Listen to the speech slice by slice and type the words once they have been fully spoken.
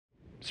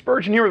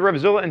Spurgeon here with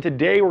RevZilla, and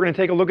today we're going to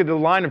take a look at the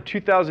line of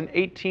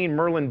 2018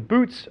 Merlin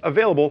boots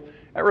available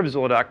at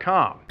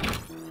RevZilla.com.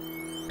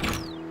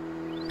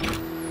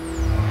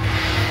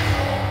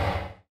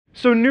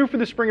 So new for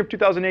the spring of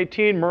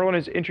 2018, Merlin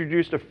has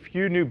introduced a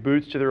few new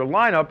boots to their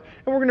lineup,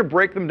 and we're going to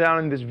break them down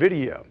in this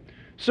video.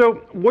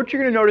 So what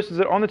you're going to notice is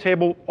that on the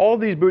table, all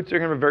of these boots are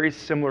going to have a very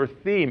similar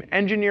theme.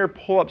 Engineer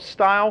pull-up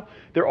style.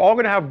 They're all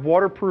going to have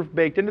waterproof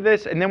baked into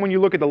this. And then when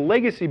you look at the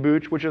legacy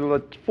boots, which are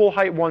the full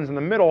height ones in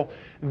the middle,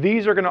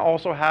 these are going to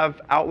also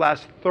have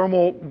Outlast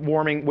thermal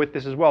warming with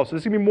this as well. So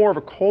this is going to be more of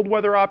a cold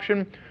weather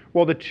option,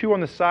 while the two on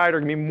the side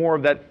are going to be more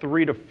of that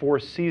 3 to 4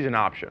 season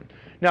option.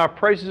 Now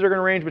prices are going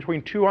to range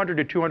between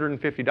 $200 to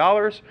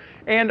 $250,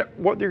 and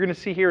what you're going to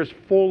see here is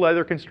full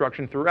leather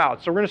construction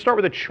throughout. So we're going to start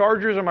with the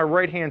Chargers on my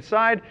right hand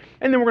side,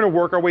 and then we're going to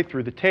work our way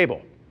through the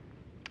table.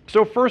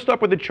 So first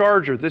up with the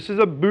Charger, this is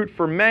a boot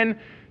for men.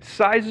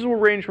 Sizes will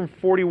range from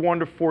 41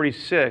 to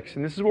 46,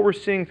 and this is what we're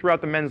seeing throughout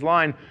the men's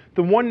line.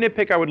 The one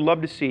nitpick I would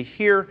love to see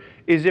here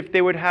is if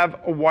they would have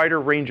a wider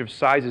range of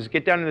sizes.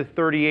 Get down into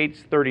the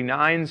 38s,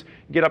 39s,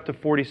 get up to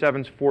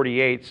 47s,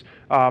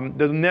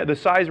 48s. The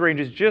size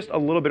range is just a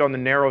little bit on the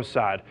narrow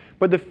side.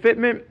 But the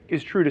fitment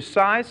is true to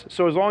size,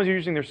 so as long as you're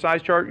using their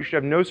size chart, you should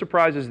have no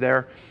surprises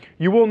there.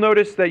 You will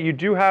notice that you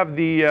do have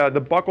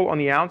the buckle on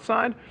the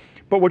outside,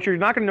 but what you're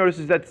not going to notice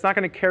is that it's not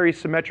going to carry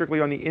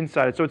symmetrically on the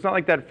inside. So it's not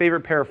like that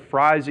favorite pair of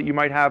fries that you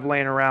might have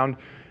laying around,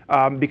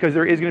 because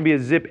there is going to be a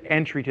zip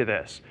entry to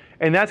this.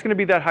 And that's going to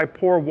be that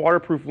Hypora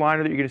waterproof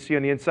liner that you're going to see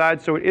on the inside.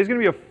 So it is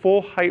going to be a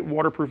full height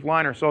waterproof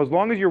liner. So as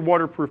long as your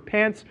waterproof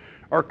pants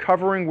are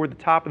covering where the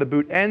top of the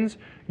boot ends,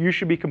 you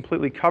should be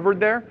completely covered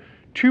there.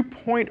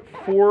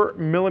 2.4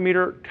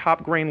 millimeter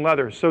top grain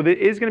leather. So there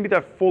is going to be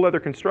that full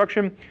leather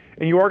construction,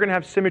 and you are going to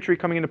have symmetry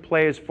coming into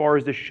play as far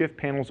as the shift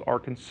panels are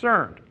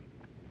concerned.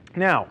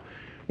 Now,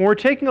 when we're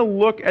taking a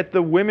look at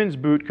the women's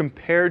boot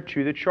compared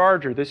to the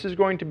Charger, this is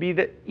going to be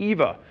the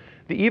Eva.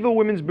 The Eva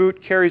women's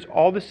boot carries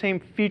all the same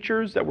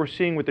features that we're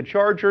seeing with the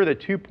Charger, the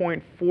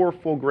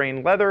 2.4 full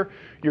grain leather.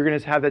 You're going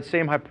to have that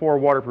same Hypora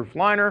waterproof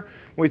liner.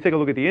 When we take a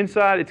look at the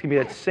inside, it's going to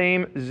be that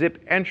same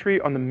zip entry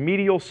on the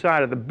medial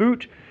side of the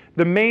boot.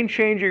 The main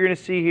change you're going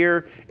to see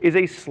here is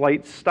a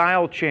slight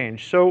style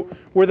change. So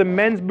where the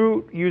men's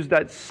boot used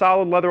that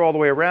solid leather all the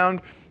way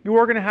around, you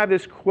are going to have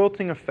this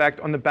quilting effect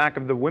on the back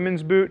of the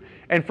women's boot,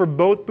 and for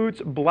both boots,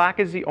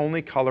 black is the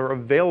only color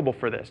available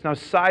for this. Now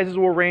sizes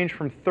will range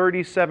from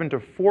 37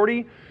 to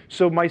 40,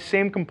 so my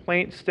same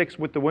complaint sticks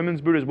with the women's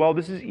boot as well.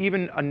 This is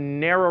even a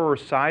narrower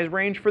size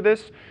range for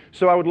this,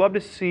 so I would love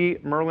to see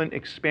Merlin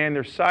expand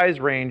their size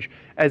range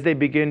as they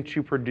begin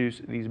to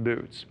produce these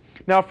boots.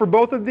 Now for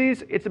both of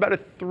these, it's about a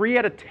 3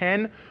 out of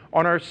 10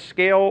 on our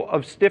scale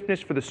of stiffness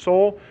for the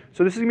sole.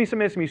 So this is going to be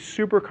something that's going to be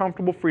super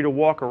comfortable for you to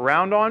walk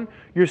around on.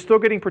 You're still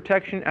getting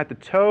protection at the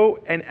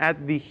toe and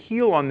at the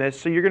heel on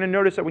this. So you're going to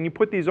notice that when you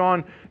put these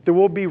on, there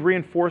will be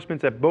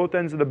reinforcements at both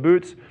ends of the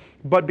boots.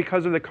 But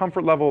because of the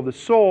comfort level of the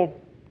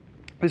sole,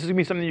 this is going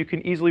to be something you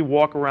can easily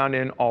walk around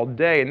in all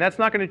day. And that's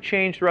not going to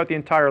change throughout the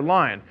entire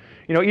line.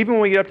 You know, even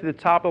when we get up to the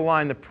top of the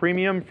line, the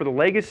premium for the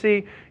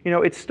Legacy, you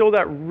know, it's still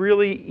that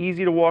really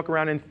easy to walk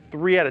around in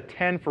 3 out of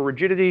 10 for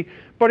rigidity,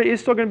 but it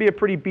is still going to be a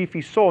pretty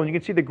beefy sole. And you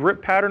can see the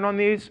grip pattern on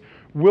these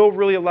will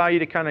really allow you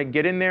to kind of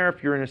get in there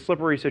if you're in a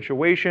slippery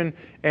situation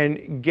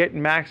and get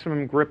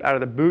maximum grip out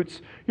of the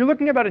boots. You're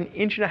looking at about an 1.5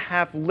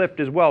 inch lift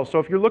as well. So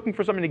if you're looking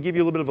for something to give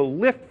you a little bit of a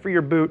lift for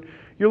your boot,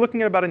 you're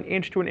looking at about 1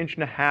 inch to 1.5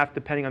 inches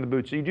depending on the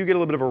boot. So you do get a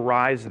little bit of a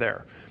rise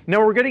there.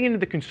 Now we're getting into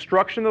the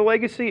construction of the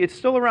Legacy. It's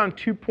still around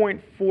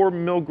 2.4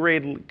 mil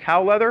grade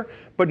cow leather,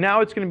 but now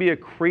it's going to be a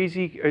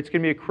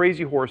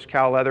crazy horse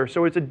cow leather.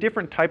 So it's a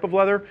different type of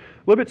leather, a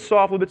little bit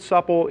soft, a little bit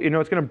supple. You know,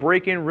 it's going to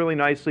break in really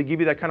nicely, give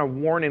you that kind of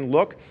worn-in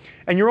look.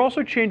 And you're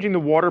also changing the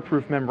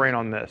waterproof membrane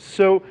on this.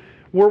 So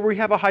where we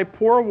have a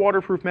Hypora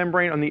waterproof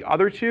membrane on the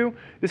other two,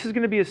 this is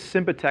going to be a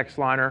Sympatex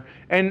liner.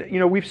 And you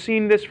know, we've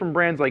seen this from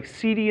brands like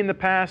CD in the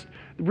past.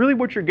 Really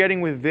what you're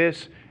getting with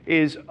this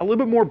is a little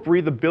bit more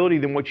breathability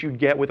than what you'd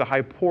get with a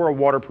Hypora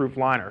waterproof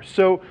liner.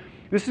 So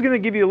this is going to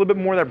give you a little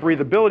bit more of that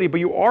breathability,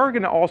 but you are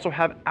going to also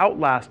have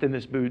Outlast in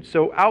this boot.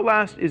 So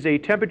Outlast is a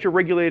temperature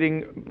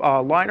regulating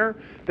liner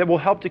that will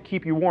help to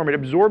keep you warm. It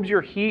absorbs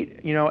your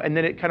heat, you know, and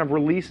then it kind of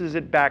releases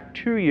it back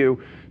to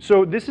you.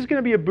 So this is going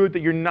to be a boot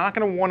that you're not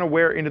going to want to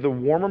wear into the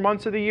warmer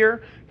months of the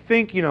year.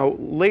 Think, you know,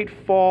 late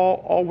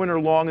fall, all winter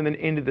long, and then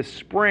into the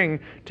spring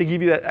to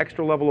give you that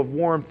extra level of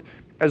warmth,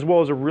 as well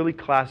as a really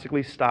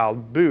classically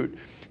styled boot.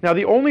 Now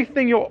the only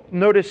thing you'll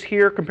notice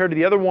here compared to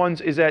the other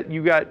ones is that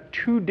you got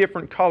 2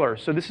 different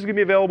colors. So this is going to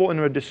be available in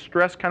a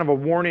distressed kind of a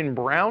worn-in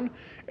brown,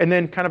 and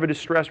then kind of a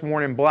distressed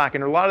worn-in black.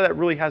 And a lot of that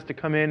really has to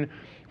come in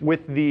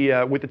with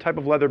the type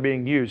of leather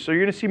being used. So you're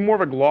going to see more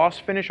of a gloss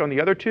finish on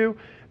the other two.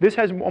 This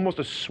has almost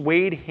a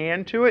suede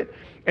hand to it,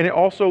 and it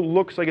also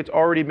looks like it's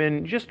already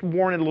been just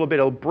worn in a little bit.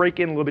 It'll break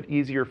in a little bit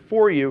easier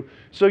for you.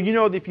 So you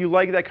know, if you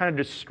like that kind of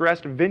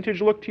distressed vintage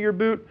look to your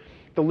boot,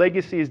 the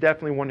Legacy is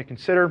definitely one to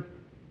consider.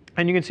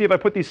 And you can see if I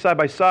put these side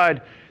by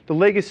side, the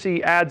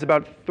Legacy adds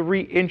about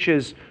 3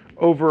 inches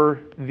over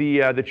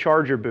the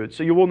Charger boots.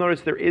 So you will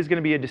notice there is going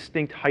to be a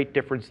distinct height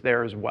difference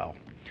there as well.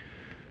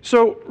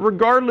 So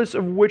regardless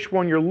of which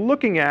one you're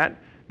looking at,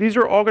 these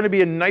are all going to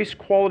be a nice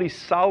quality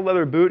solid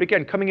leather boot,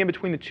 again, coming in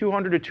between the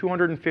 $200 to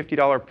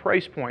 $250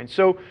 price point.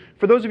 So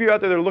for those of you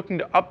out there that are looking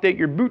to update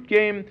your boot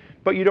game,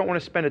 but you don't want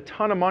to spend a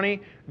ton of money,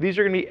 these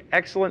are going to be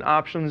excellent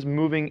options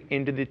moving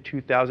into the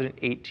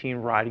 2018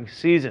 riding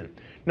season.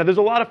 Now, there's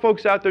a lot of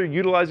folks out there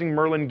utilizing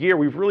Merlin gear.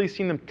 We've really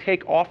seen them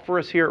take off for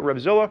us here at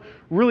RevZilla.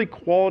 Really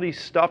quality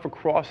stuff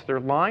across their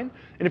line.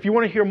 And if you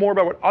want to hear more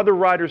about what other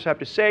riders have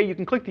to say, you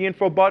can click the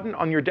info button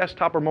on your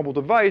desktop or mobile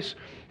device,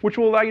 which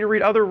will allow you to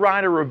read other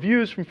rider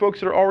reviews from folks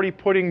that are already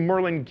putting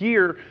Merlin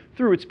gear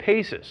through its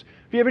paces.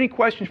 If you have any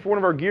questions for one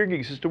of our gear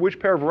geeks as to which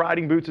pair of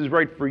riding boots is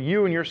right for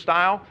you and your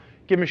style,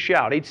 give them a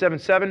shout,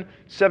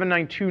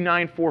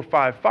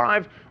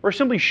 877-792-9455, or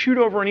simply shoot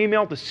over an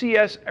email to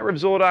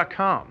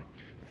cs@revzilla.com.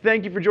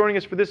 Thank you for joining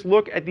us for this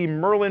look at the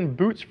Merlin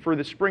boots for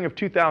the spring of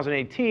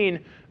 2018.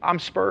 I'm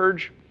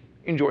Spurge.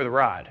 Enjoy the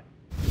ride.